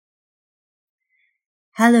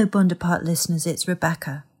Hello Bonaparte listeners, it's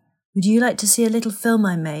Rebecca. Would you like to see a little film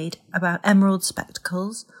I made about emerald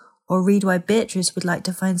spectacles, or read why Beatrice would like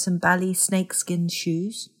to find some bally snakeskin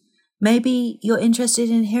shoes? Maybe you're interested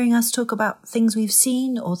in hearing us talk about things we've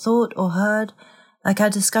seen or thought or heard, like our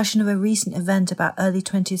discussion of a recent event about early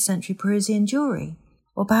 20th century Parisian jewellery.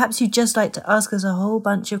 Or perhaps you'd just like to ask us a whole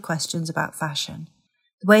bunch of questions about fashion.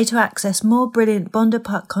 The way to access more brilliant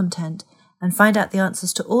Bonaparte content and find out the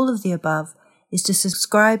answers to all of the above is to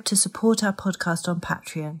subscribe to support our podcast on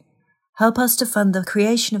Patreon. Help us to fund the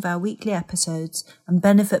creation of our weekly episodes and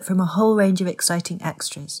benefit from a whole range of exciting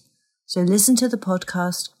extras. So listen to the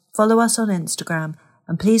podcast, follow us on Instagram,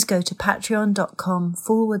 and please go to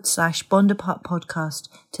patreon.com/Bonaparte podcast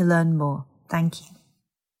to learn more. Thank you.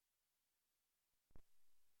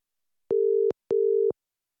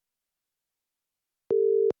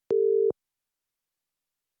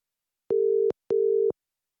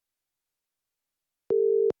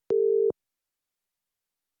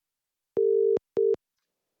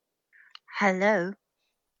 Hello.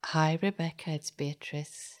 Hi, Rebecca. It's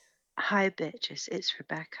Beatrice. Hi, Beatrice. It's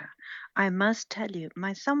Rebecca. I must tell you,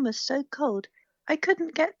 my thumb was so cold, I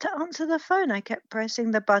couldn't get to answer the phone. I kept pressing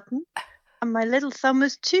the button, and my little thumb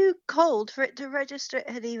was too cold for it to register it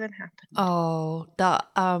had even happened. Oh, that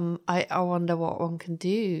I wonder what one can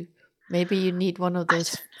do. Maybe you need one of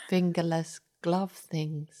those fingerless glove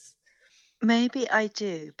things. Maybe I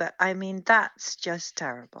do, but I mean, that's just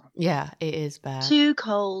terrible. Yeah, it is bad. Too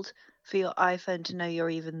cold for your iPhone to know you're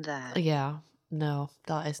even there. Yeah, no,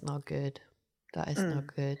 that is not good. That is not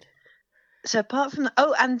good. So apart from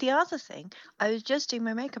and the other thing, I was just doing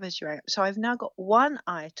my makeup as you're out, so I've now got one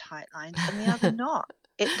eye tight lined and the other not.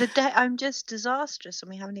 I'm just disastrous, and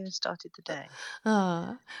we haven't even started the day.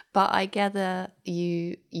 But I gather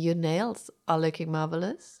your nails are looking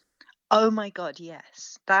marvelous. Oh my God,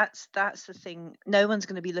 yes. That's the thing. No one's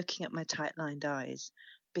going to be looking at my tight lined eyes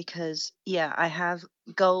because I have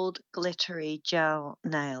gold glittery gel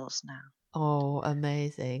nails now. Oh,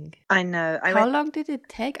 amazing. I know. How long did it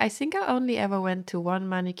take? I think I only ever went to one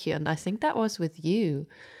manicure, and I think that was with you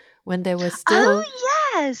when they were still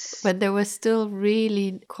when they were still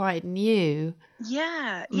really quite new.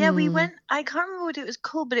 Yeah, we went. I can't remember what it was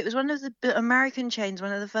called, but it was one of the American chains,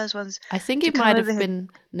 one of the first ones. I think it might have been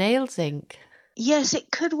Nails Inc. Yes, it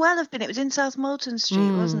could well have been. It was in South Moulton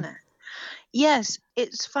Street, wasn't it? Yes,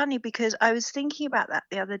 it's funny because I was thinking about that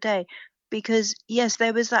the other day because, yes,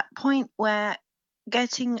 there was that point where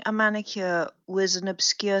getting a manicure was an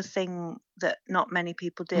obscure thing that not many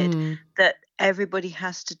people did, that everybody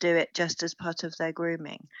has to do it just as part of their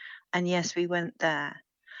grooming. And yes, we went there.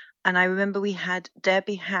 And I remember we had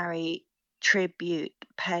Debbie Harry tribute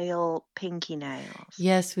pale pinky nails.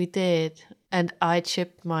 Yes, we did. And I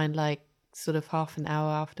chipped mine like sort of half an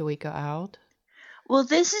hour after we got out. Well,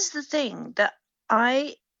 this is the thing that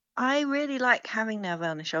I really like having nail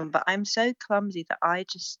varnish on, but I'm so clumsy that I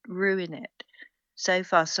just ruin it so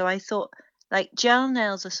fast. So I thought, like, gel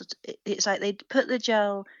nails are it's like they put the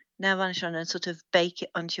gel nail varnish on and sort of bake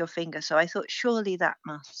it onto your finger. So I thought surely that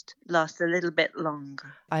must last a little bit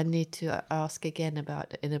longer. I need to ask again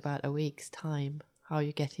in about a week's time how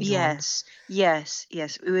you're getting on. Yes.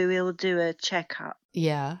 We will do a checkup.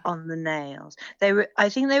 Yeah. On the nails. I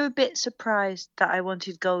think they were a bit surprised that I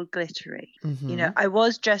wanted gold glittery. You know, I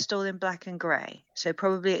was dressed all in black and grey, so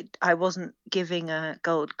probably I wasn't giving a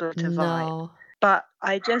gold glitter vibe. But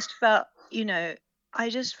I just felt, I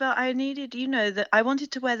needed, that I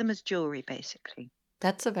wanted to wear them as jewelry, basically.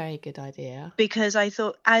 That's a very good idea. Because I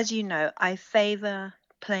thought, as you know, I favour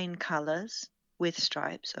plain colours with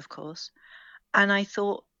stripes, of course. And I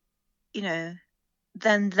thought,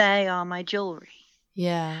 then they are my jewelry.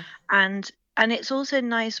 Yeah. And it's also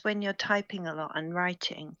nice when you're typing a lot and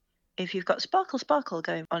writing, if you've got sparkle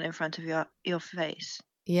going on in front of your face.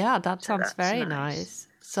 Yeah, that sounds very nice.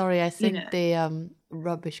 Sorry, I think the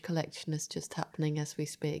rubbish collection is just happening as we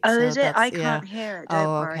speak. Oh, so is it? I can't hear it. Don't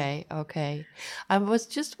worry. Okay. I was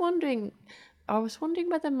wondering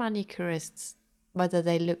whether manicurists, whether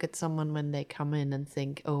they look at someone when they come in and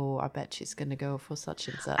think, oh, I bet she's going to go for such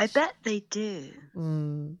and such. I bet they do.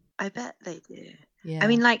 I bet they do. Yeah. I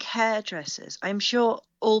mean, like hairdressers. I'm sure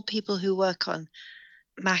all people who work on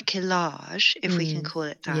maquillage, if we can call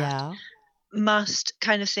it that, must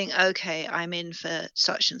kind of think, okay, I'm in for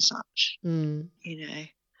such and such, and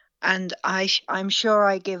I'm sure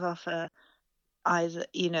I give off either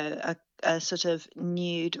a sort of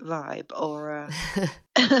nude vibe or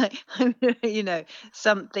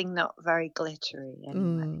something not very glittery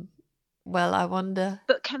anyway. Well, I wonder.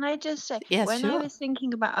 But can I just say, Yes, when I sure. was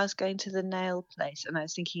thinking about us going to the nail place, and I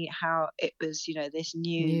was thinking how it was, this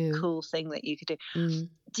new cool thing that you could do.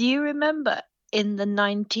 Do you remember in the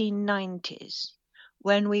 1990s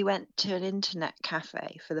when we went to an internet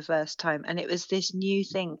cafe for the first time, and it was this new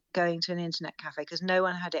thing going to an internet cafe because no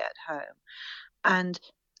one had it at home, and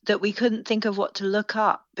that we couldn't think of what to look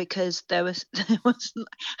up because there was and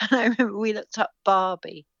I remember we looked up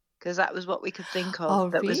Barbie because that was what we could think of. Oh,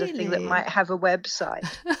 that was a thing that might have a website.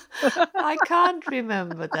 I can't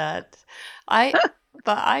remember that.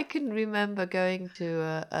 But I can remember going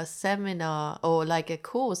to a seminar or like a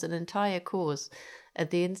course, an entire course at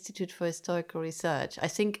the Institute for Historical Research. I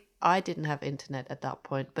think I didn't have internet at that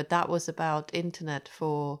point, but that was about internet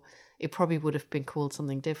for, it probably would have been called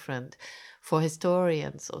something different, for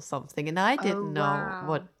historians or something. And I didn't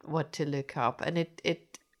know what to look up. And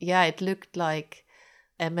it looked like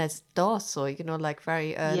MS-DOS or, like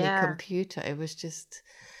very early computer. It was just,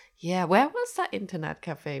 where was that internet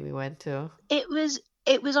cafe we went to? It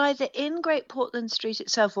was either in Great Portland Street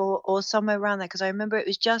itself or somewhere around there, because I remember it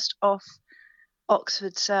was just off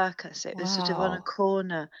Oxford Circus. It was sort of on a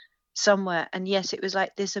corner somewhere. And yes, it was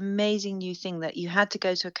like this amazing new thing that you had to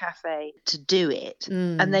go to a cafe to do it.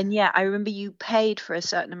 And then, I remember you paid for a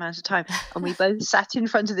certain amount of time and we both sat in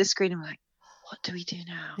front of this screen and were like, what do we do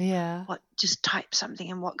now? Yeah. Just type something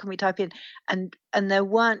in. What can we type in? And there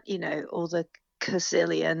weren't, all the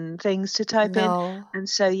Caecilian things to type in. And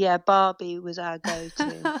so, Barbie was our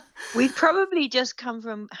go-to. We'd probably just come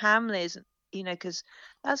from Hamleys, because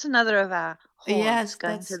that's another of our haunts,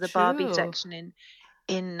 going to the Barbie section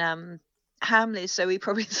in Hamleys. So we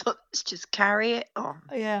probably thought, let's just carry it on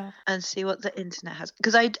and see what the internet has.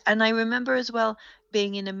 Because I remember as well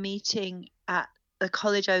being in a meeting at the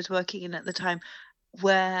college I was working in at the time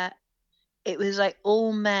where it was like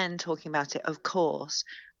all men talking about it, of course,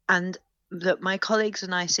 and that my colleagues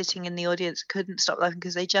and I sitting in the audience couldn't stop laughing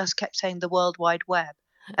because they just kept saying the World Wide Web.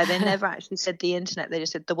 And they never actually said the internet, they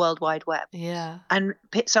just said the World Wide Web. Yeah. And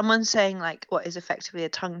someone saying like what is effectively a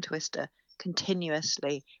tongue twister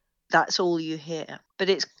continuously, that's all you hear. But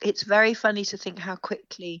it's very funny to think how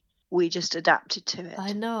quickly we just adapted to it.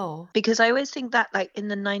 I know. Because I always think that like in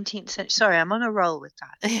the 19th century, sorry, I'm on a roll with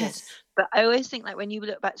that. Yes. But I always think like when you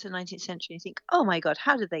look back to the 19th century, you think, oh my God,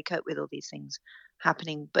 how did they cope with all these things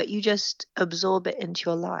happening? But you just absorb it into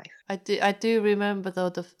your life. I do remember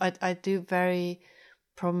though, I do very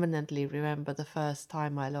prominently remember the first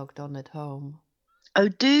time I logged on at home. Oh,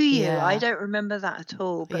 do you? Yeah. I don't remember that at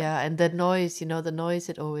all. But and the noise, the noise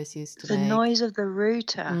it always used to make. The noise of the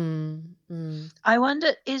router. I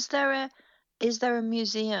wonder, is there a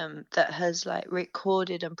museum that has like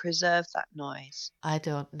recorded and preserved that noise? I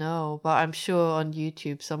don't know, but I'm sure on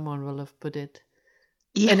YouTube someone will have put it.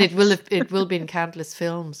 Yes. And it will be in countless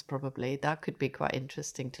films probably. That could be quite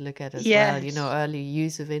interesting to look at as well, early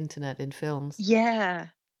use of internet in films. Yeah.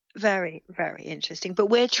 Very, very interesting. But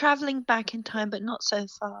we're traveling back in time, but not so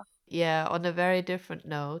far. Yeah, on a very different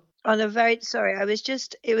note. It was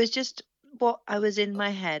just what I was in my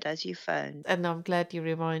head as you phoned. And I'm glad you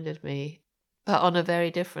reminded me. But on a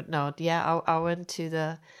very different note, I went to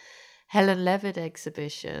the Helen Levitt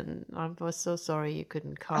exhibition. I was so sorry you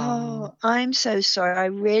couldn't come. Oh, I'm so sorry. I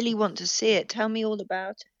really want to see it. Tell me all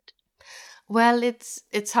about it. Well,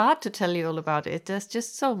 it's hard to tell you all about it. There's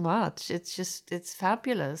just so much. It's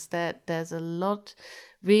fabulous. There's a lot,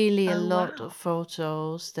 really a lot of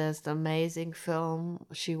photos. There's the amazing film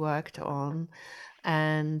she worked on,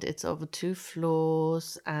 and it's over 2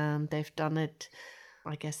 floors, and they've done it,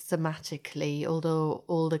 I guess, thematically, although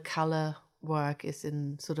all the color work is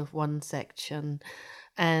in sort of one section.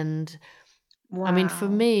 And I mean, for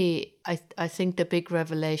me, I think the big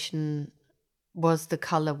revelation was the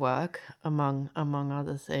color work among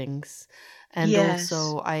other things. And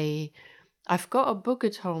also I've got a book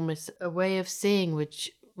at home, it's A Way of Seeing,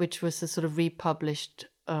 which was a sort of republished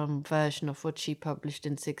version of what she published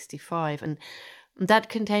in 1965, and that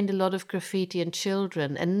contained a lot of graffiti and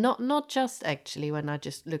children, and not just actually when I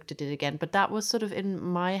just looked at it again, but that was sort of in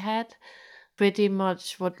my head pretty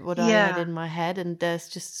much what I had in my head, and there's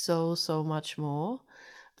just so much more.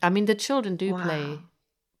 I mean, the children do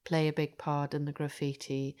play a big part in the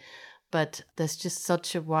graffiti, but there's just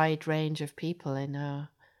such a wide range of people in her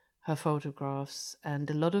photographs, and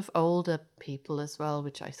a lot of older people as well,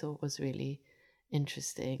 which I thought was really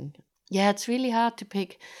interesting. Yeah, it's really hard to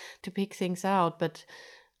pick things out, but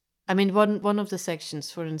I mean, one of the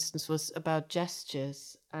sections, for instance, was about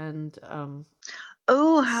gestures, and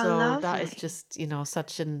oh, how so lovely. That is just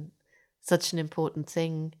such an important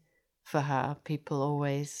thing for her, people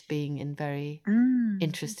always being in very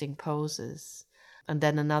interesting poses. And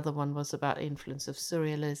then another one was about influence of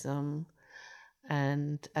surrealism,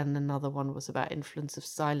 and another one was about influence of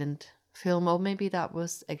silent film, or maybe that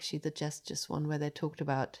was actually the gestures one, where they talked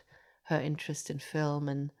about her interest in film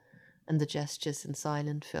and the gestures in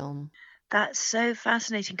silent film. That's so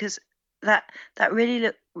fascinating, because that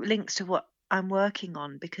really links to what I'm working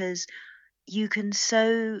on, because you can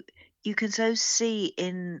so see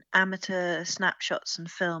in amateur snapshots and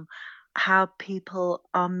film how people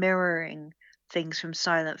are mirroring things from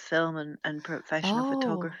silent film and professional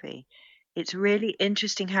photography. It's really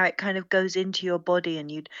interesting how it kind of goes into your body, and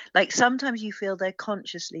you'd like, sometimes you feel they're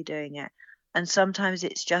consciously doing it, and sometimes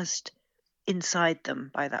it's just inside them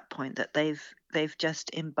by that point, that they've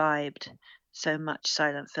just imbibed so much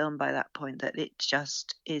silent film by that point that it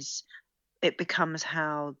just is, it becomes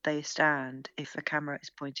how they stand if a camera is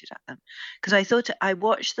pointed at them. Because I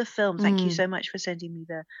watched the film. Thank you so much for sending me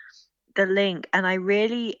the link. And I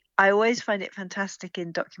always find it fantastic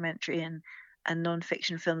in documentary and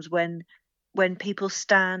non-fiction films when people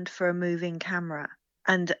stand for a moving camera,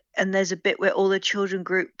 and there's a bit where all the children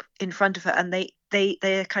group in front of her, and they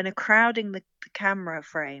are kind of crowding the camera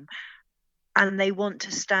frame, and they want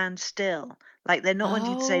to stand still. Like, they're not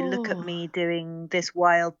wanting to say, look at me doing this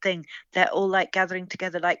wild thing. They're all like gathering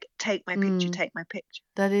together, like, take my picture, take my picture.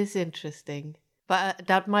 That is interesting. But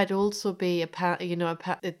that might also be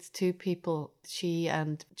it's two people, she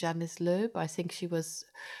and Janice Loeb. I think she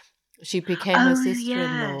became her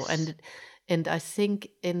sister-in-law, Yes. and I think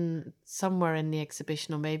in somewhere in the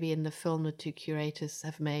exhibition, or maybe in the film, the two curators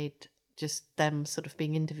have made just them sort of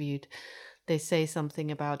being interviewed. They say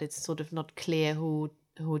something about it's sort of not clear who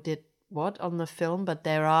did what on the film, but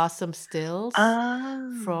there are some stills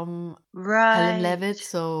from Helen Levitt.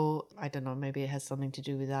 So I don't know, maybe it has something to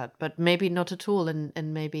do with that, but maybe not at all. And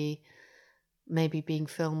maybe being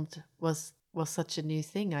filmed was such a new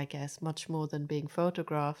thing, I guess, much more than being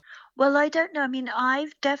photographed. Well, I don't know. I mean,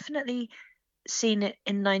 I've definitely seen it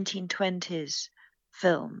in 1920s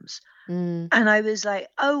films. And I was like,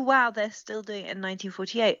 oh, wow, they're still doing it in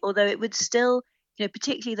 1948. Although it would still,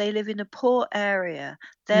 particularly they live in a poor area.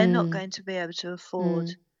 They're not going to be able to afford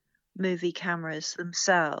movie cameras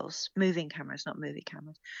themselves. Moving cameras, not movie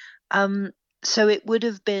cameras. So it would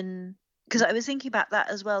have been, because I was thinking about that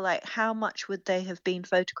as well, like how much would they have been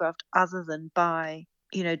photographed other than by,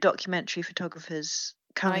 documentary photographers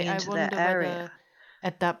coming into their area? Whether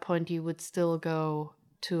at that point you would still go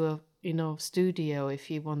to a studio if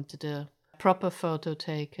you wanted a proper photo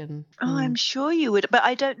taken. I'm sure you would, but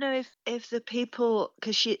I don't know if the people,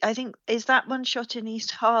 because I think, is that one shot in East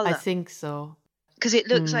Harlem? I think so, because it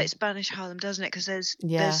looks like Spanish Harlem, doesn't it? Because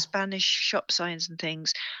there's Spanish shop signs and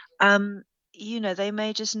things. They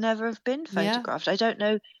may just never have been photographed. I don't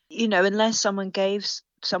know, unless someone gave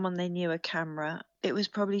someone they knew a camera, it was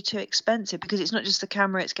probably too expensive, because it's not just the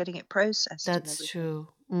camera, it's getting it processed. That's true.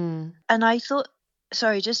 And I thought,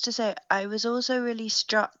 sorry, just to say, I was also really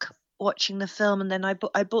struck watching the film, and then I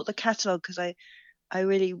bought the catalogue because I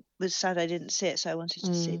really was sad I didn't see it, so I wanted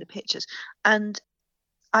to see the pictures. And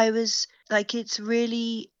I was like, it's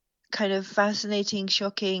really kind of fascinating,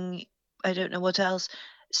 shocking, I don't know what else,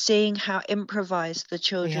 seeing how improvised the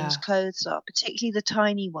children's clothes are, particularly the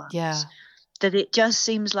tiny ones. Yeah. That it just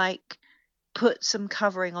seems like, put some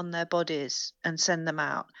covering on their bodies and send them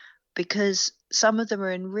out, because some of them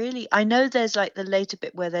are in really, I know there's like the later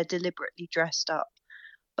bit where they're deliberately dressed up,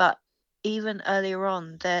 but even earlier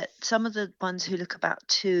on, some of the ones who look about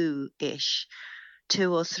 2-ish,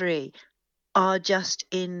 2 or 3, are just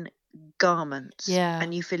in garments.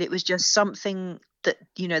 And you feel it was just something that,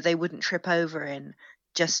 they wouldn't trip over in,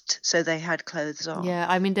 just so they had clothes on. Yeah,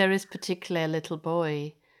 I mean, there is particularly a little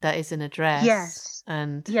boy that is in a dress. Yes.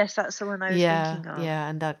 And yes, that's the one I was thinking of. Yeah,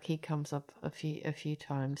 and that he comes up a few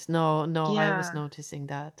times. No, I was noticing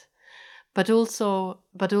that. But also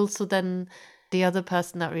then the other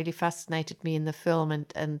person that really fascinated me in the film,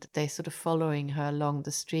 and they sort of following her along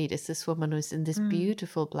the street, is this woman who's in this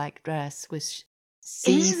beautiful black dress with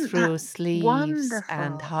see-through sleeves wonderful?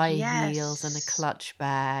 and high heels and a clutch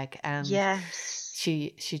bag, and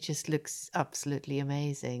she just looks absolutely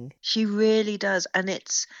amazing. She really does, and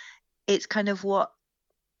it's kind of what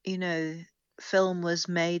film was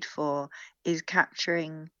made for, is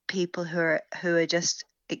capturing people who are just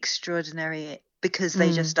extraordinary because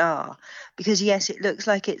they just are. Because yes, it looks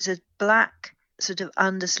like it's a black sort of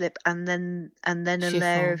underslip and then a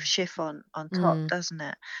layer of chiffon on top, doesn't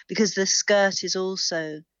it? Because the skirt is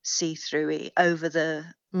also see-through-y over the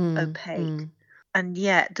opaque. And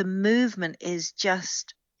yet the movement is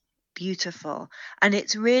just beautiful. And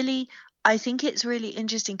I think it's really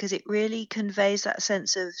interesting because it really conveys that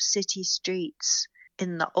sense of city streets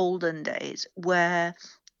in the olden days where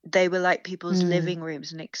they were like people's Mm. living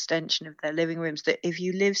rooms, an extension of their living rooms, that if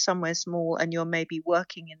you live somewhere small and you're maybe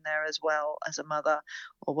working in there as well as a mother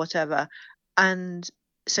or whatever, and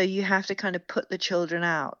so you have to kind of put the children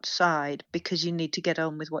outside because you need to get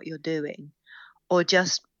on with what you're doing, or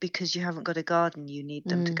just because you haven't got a garden, you need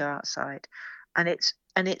them to Mm. go outside. And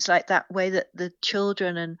it's like that way that the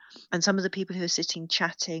children and some of the people who are sitting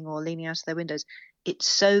chatting or leaning out of their windows, it's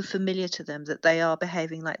so familiar to them that they are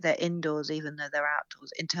behaving like they're indoors even though they're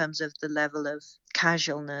outdoors, in terms of the level of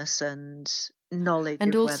casualness and knowledge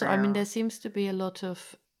And of where also, they I mean, are. there seems to be a lot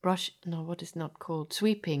of what is not called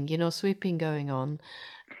sweeping, sweeping going on.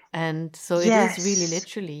 And so it is really Yes.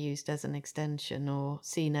 literally used as an extension or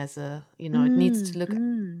seen as a, it needs to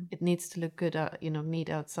look good, neat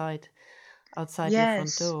outside your front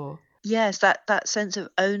Yes. door. Yes, that sense of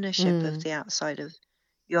ownership of Mm. the outside of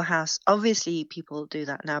your house. Obviously people do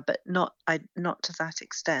that now, but not to that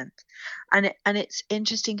extent. And it's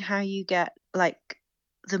interesting how you get like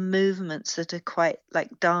the movements that are quite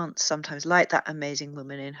like dance sometimes, like that amazing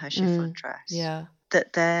woman in her chiffon dress, Yeah.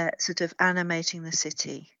 that they're sort of animating the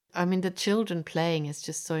city. I mean, the children playing is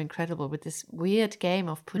just so incredible with this weird game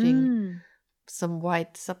of putting some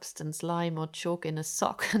white substance, lime or chalk, in a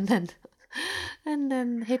sock and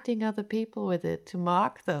then hitting other people with it to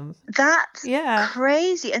mark them. That's Yeah.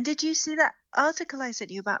 crazy. And did you see that article I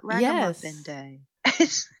sent you about Ragamuffin Yes. Day?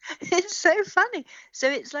 It's so funny. So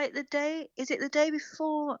it's like is it the day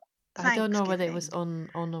before I don't know Thanksgiving? whether it was on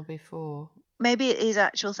or before. Maybe it is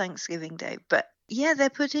actual Thanksgiving Day, but yeah, they're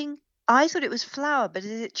putting, I thought it was flour, but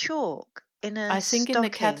is it chalk in a I think in the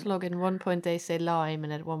stocking? catalogue, in one point they say lime,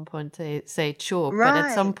 and at one point they say chalk. But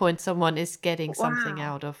at some Right. point, someone is getting something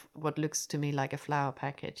Wow. out of what looks to me like a flower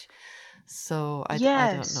package. So I don't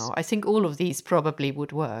Yes. know. I think all of these probably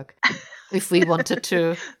would work if we wanted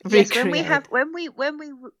to Yes, recreate.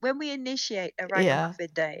 when we initiate a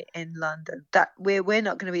Ragamuffin Day in London, that we're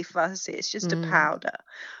not going to be fussy. It's just a powder.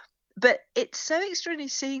 But it's so extraordinary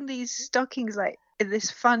seeing these stockings like in this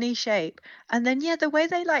funny shape, and then the way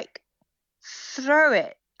they like throw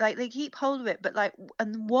it, like they keep hold of it, but like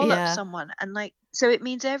and wallop someone, and like so it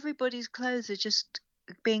means everybody's clothes are just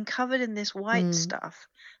being covered in this white stuff,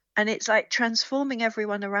 and it's like transforming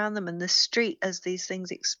everyone around them and the street as these things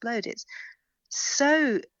explode. It's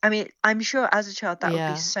so, I mean, I'm sure as a child that would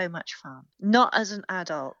be so much fun. Not as an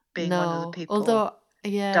adult being one of the people. Although, I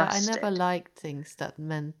never dusted. liked things that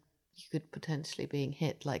meant you could potentially being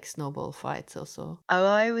hit, like snowball fights or so. Oh,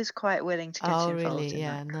 I was quite willing to get Oh, involved really? in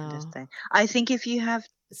Yeah, that kind of no. thing. I think if you have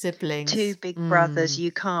Siblings. two big brothers,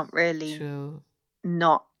 you can't really True.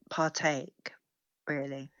 not partake,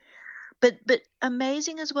 really. But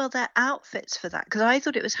amazing as well, their outfits for that, because I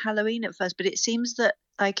thought it was Halloween at first, but it seems that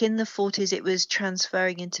like in the 40s it was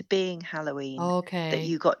transferring into being Halloween. Okay. That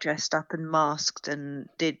you got dressed up and masked and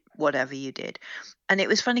did whatever you did. And it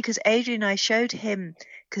was funny because Adrian, I showed him,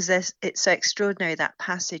 because it's so extraordinary, that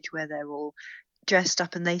passage where they're all dressed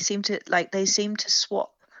up and they seem to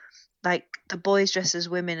swap, like the boys dress as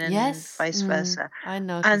women and vice versa. I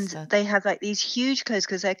noticed that. They have like these huge clothes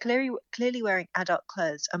because they're clearly wearing adult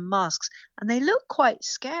clothes and masks, and they look quite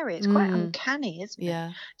scary. It's quite uncanny, isn't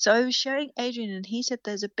it? So I was showing Adrian, and he said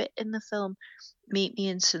there's a bit in the film Meet Me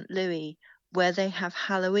in St. Louis where they have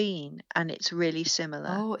Halloween, and it's really similar.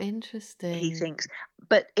 Oh, interesting. He thinks.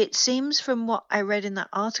 But it seems from what I read in that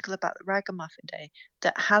article about the Ragamuffin Day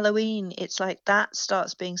that Halloween, it's like that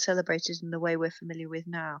starts being celebrated in the way we're familiar with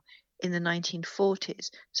now in the 1940s.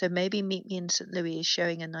 So maybe Meet Me in St. Louis is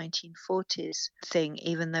showing a 1940s thing,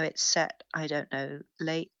 even though it's set, I don't know,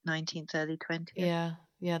 late 19th, early 20th.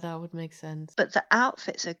 Yeah, that would make sense. But the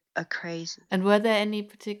outfits are crazy. And were there any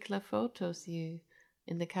particular photos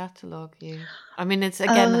in the catalogue? I mean, it's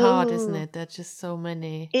again hard, isn't it? There's just so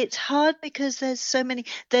many. It's hard because there's so many.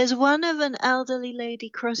 There's one of an elderly lady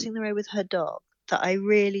crossing the road with her dog that I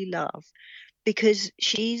really love, because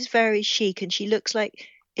she's very chic and she looks like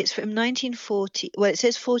it's from 1940. Well, it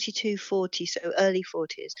says 42-40, so early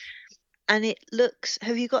 40s. And it looks,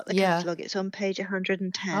 have you got the catalogue? It's on page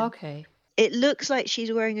 110. Okay. It looks like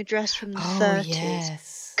she's wearing a dress from the 30s.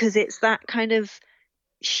 Yes. Because it's that kind of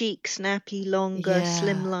chic, snappy, longer,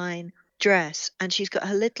 slimline dress. And she's got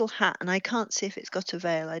her little hat, and I can't see if it's got a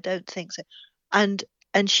veil. I don't think so. And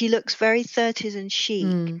she looks very 30s and chic.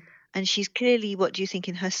 And she's clearly, what do you think,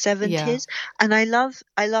 in her 70s? Yeah. And I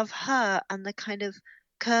love her and the kind of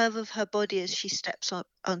curve of her body as she steps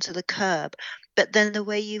onto the curb. But then the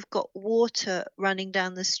way you've got water running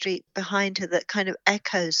down the street behind her that kind of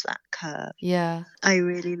echoes that curve. Yeah. I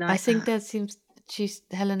really like I think that. that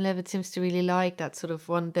Helen Levitt seems to really like that sort of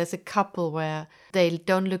one. There's a couple where they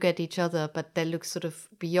don't look at each other, but they look sort of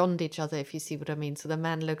beyond each other, if you see what I mean. So the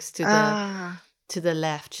man looks to the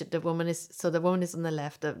left. The woman is on the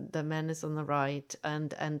left. The man is on the right,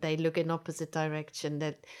 and they look in opposite direction.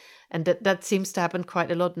 That seems to happen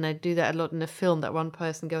quite a lot, and I do that a lot in the film. That one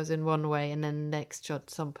person goes in one way, and then next shot,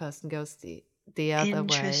 some person goes the other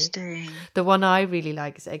Interesting. way. The one I really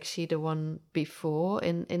like is actually the one before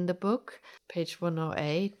in the book, page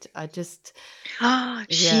 108.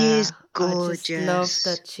 She is gorgeous.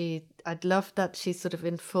 I'd love that she's sort of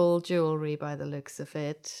in full jewelry by the looks of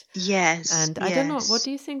it. Yes. And I don't know, what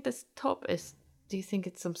do you think this top is? Do you think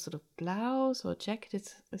it's some sort of blouse or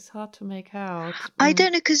jacket? It's hard to make out. I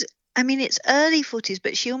don't know, because I mean, it's early 40s,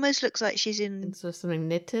 but she almost looks like she's in sort of something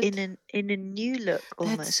knitted in a new look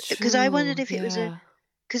almost. That's Because I wondered true, if it was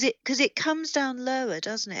because it comes down lower,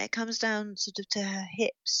 doesn't it? It comes down sort of to her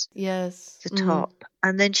hips, yes, the top,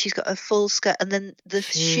 and then she's got a full skirt, and then the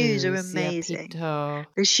shoes are amazing. peeped toe.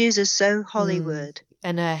 The shoes are so Hollywood,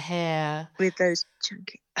 and her hair with those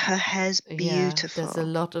chunky. Her hair's beautiful. There's a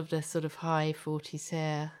lot of this sort of high 40s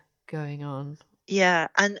hair going on. Yeah,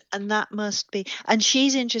 and that must be, and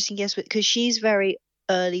she's interesting, yes, because she's very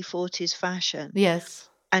early 40s fashion. Yes,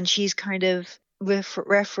 and she's kind of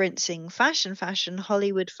referencing fashion,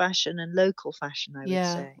 Hollywood fashion, and local fashion, I would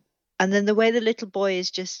say. And then the way the little boy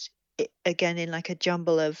is just again in like a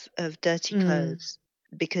jumble of dirty clothes,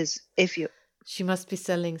 because she must be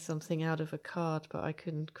selling something out of a card, but I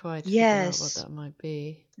couldn't quite figure out what that might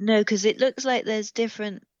be. No, because it looks like there's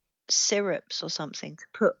different syrups or something to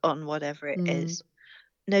put on whatever it is.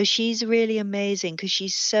 No, she's really amazing because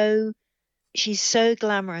she's so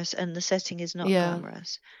glamorous, and the setting is not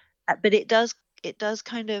glamorous. But it does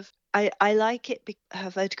kind of, I like it,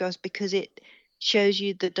 her photographs, because it shows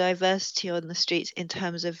you the diversity on the streets in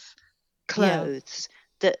terms of clothes,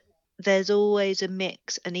 that there's always a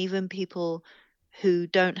mix, and even people who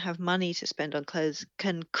don't have money to spend on clothes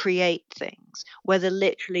can create things, whether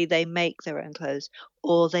literally they make their own clothes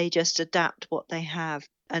or they just adapt what they have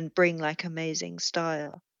and bring like amazing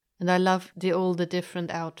style. And I love all the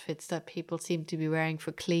different outfits that people seem to be wearing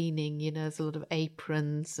for cleaning. There's a lot of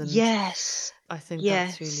aprons. And yes. I think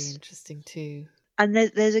that's really interesting too. And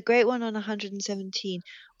there's a great one on 117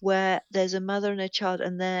 where there's a mother and a child,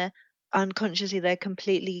 and they're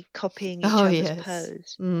completely copying each other's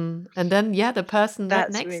pose. And then, the person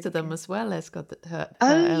right next to them as well has got her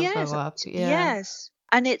elbow up. Yes.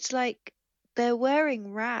 And it's like they're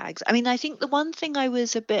wearing rags. I mean, I think the one thing I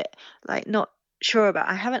was a bit like not sure about,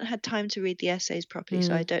 I haven't had time to read the essays properly,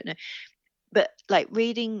 so I don't know, but like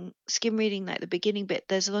skim reading like the beginning bit,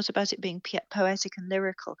 there's a lot about it being poetic and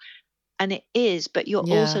lyrical, and it is, but you're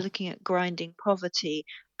also looking at grinding poverty,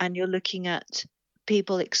 and you're looking at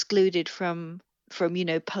people excluded from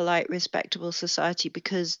polite, respectable society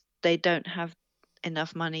because they don't have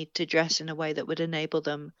enough money to dress in a way that would enable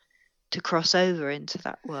them to cross over into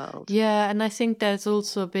that world. Yeah, and I think there's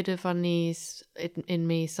also a bit of unease in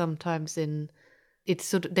me sometimes it's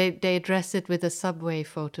sort of, they address it with the subway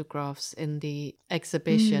photographs in the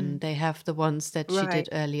exhibition. They have the ones that she did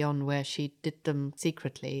early on where she did them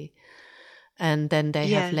secretly, and then they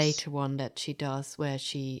have later one that she does where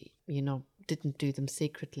she didn't do them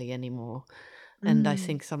secretly anymore. And I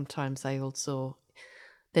think sometimes they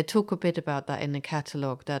talk a bit about that in the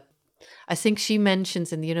catalogue, that I think she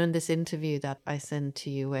mentions in this interview that I sent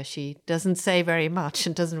to you, where she doesn't say very much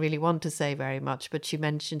and doesn't really want to say very much, but she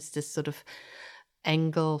mentions this sort of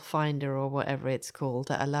angle finder or whatever it's called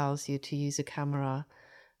that allows you to use a camera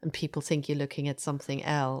and people think you're looking at something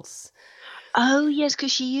else. Oh yes,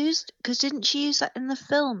 because didn't she use that in the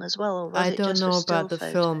film as well? Or was I don't know about the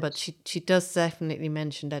film, but she does definitely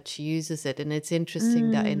mention that she uses it, and it's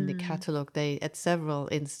interesting that in the catalogue they, at several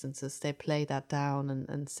instances, they play that down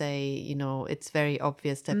and say, it's very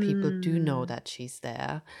obvious that people do know that she's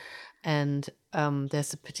there. And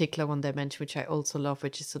there's a particular one they mention which I also love,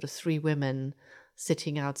 which is sort of three women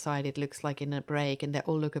sitting outside, it looks like in a break, and they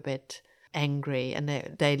all look a bit angry, and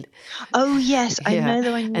they oh yes, I know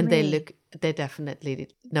the one you and mean. they definitely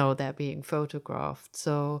know they're being photographed.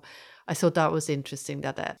 So I thought that was interesting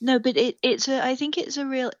that no, but I think it's a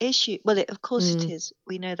real issue. Well, of course it is,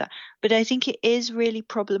 we know that, but I think it is really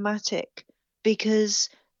problematic, because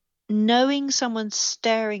knowing someone's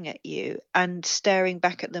staring at you and staring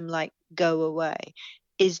back at them like go away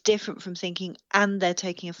is different from thinking, and they're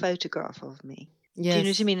taking a photograph of me. Yes. Do you know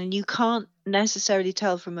what I mean? And you can't necessarily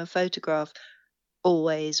tell from a photograph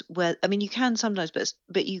always where, I mean, you can sometimes,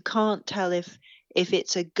 but you can't tell if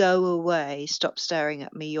it's a go away, stop staring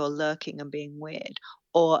at me, you're lurking and being weird,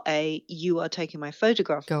 or you are taking my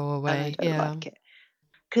photograph, go away, and I don't like it.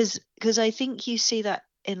 because I think you see that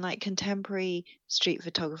in like contemporary street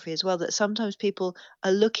photography as well, that sometimes people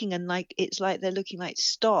are looking and like it's like they're looking like,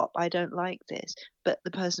 stop, I don't like this, but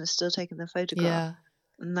the person is still taking the photograph, Yeah.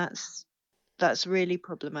 and that's really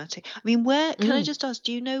problematic. I mean, where can I Mm. just ask,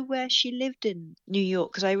 do you know where she lived in New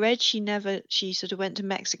York? Because I read she sort of went to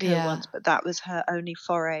Mexico Yeah. once, but that was her only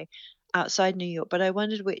foray outside New York. But I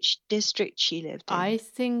wondered which district she lived in. I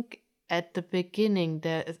think at the beginning,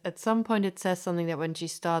 there at some point it says something that when she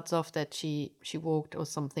starts off that she walked or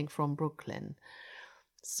something from Brooklyn.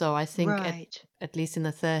 So I think Right. at least in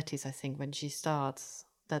the 30s, I think when she starts,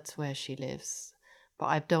 that's where she lives. But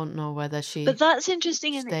I don't know whether she But that's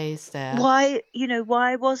interesting, and stays there. why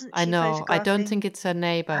wasn't I she know. I don't think photographing it's her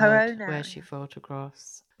her neighborhood own where she area?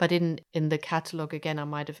 photographs. But in the catalog, again, I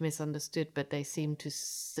might have misunderstood, but they seem to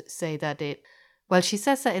say that well, she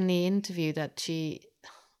says that in the interview that she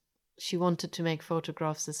wanted to make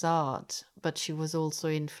photographs as art, but she was also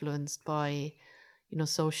influenced by,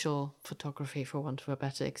 social photography, for want of a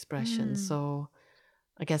better expression. So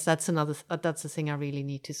I guess that's the thing I really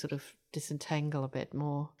need to sort of disentangle a bit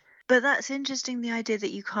more. But that's interesting, the idea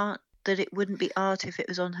that it wouldn't be art if it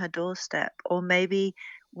was on her doorstep. Or maybe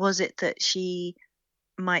was it that she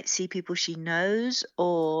might see people she knows,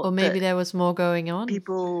 or maybe that there was more going on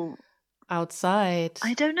people outside.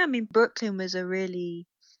 I don't know. I mean, Brooklyn was a really,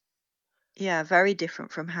 very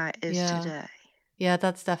different from how it is today. Yeah,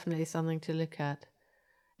 that's definitely something to look at.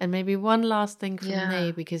 And maybe one last thing from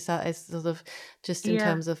me, Yeah. because that is sort of just in Yeah.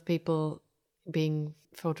 terms of people being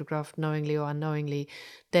photographed knowingly or unknowingly,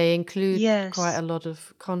 they include quite a Yes. lot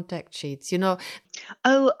of contact sheets.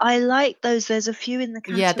 Oh, I like those. There's a few in the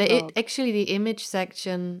Yeah, catalogue. actually the image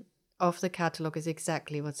section of the catalog is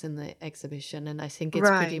exactly what's in the exhibition, and I think it's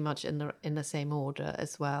pretty Right. much in the same order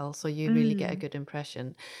as well. So you really get a good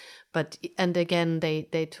impression. But and again,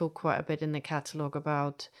 they talk quite a bit in the catalog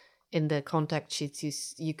about in the contact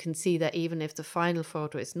sheets. You can see that even if the final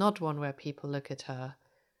photo is not one where people look at her,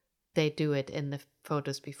 they do it in the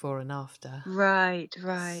photos before and after. Right.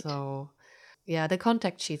 So yeah, the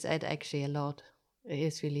contact sheets add actually a lot. It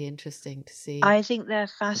is really interesting to see. I think they're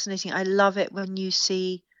fascinating. I love it when you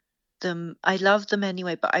see them. I love them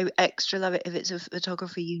anyway, but I extra love it if it's a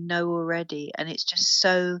photographer you know already, and it's just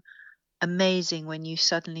so amazing when you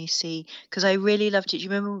suddenly see, because I really loved it. Do you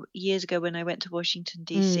remember years ago when I went to Washington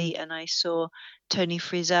DC and I saw Tony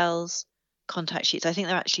Frizzell's contact sheets? I think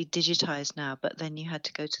they're actually digitized now, but then you had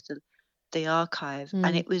to go to the archive,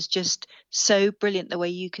 and it was just so brilliant the way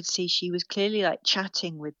you could see she was clearly like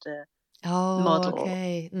chatting with the model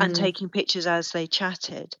Okay. and taking pictures as they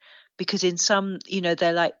chatted, because in some,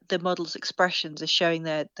 they're like the model's expressions are showing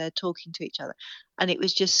they're talking to each other, and it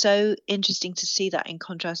was just so interesting to see that in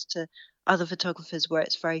contrast to other photographers where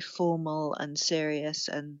it's very formal and serious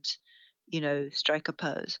and strike a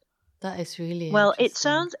pose. That is really Well, interesting. it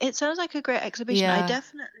sounds like a great exhibition. Yeah.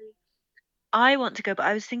 I want to go, but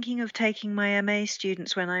I was thinking of taking my MA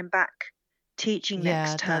students when I'm back teaching Yeah,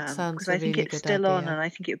 next that term, sounds because a I think really it's good still on, and idea. I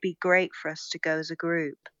think it would be great for us to go as a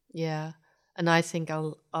group. Yeah. And I think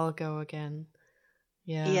I'll go again.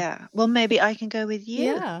 Yeah. Yeah. Well, maybe I can go with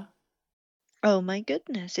you. Yeah. Oh my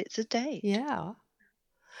goodness, it's a date. Yeah.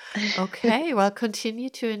 Okay, well, continue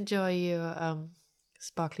to enjoy your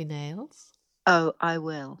sparkly nails. Oh, I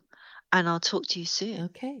will. And I'll talk to you soon.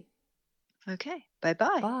 Okay. Okay.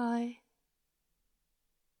 Bye-bye. Bye.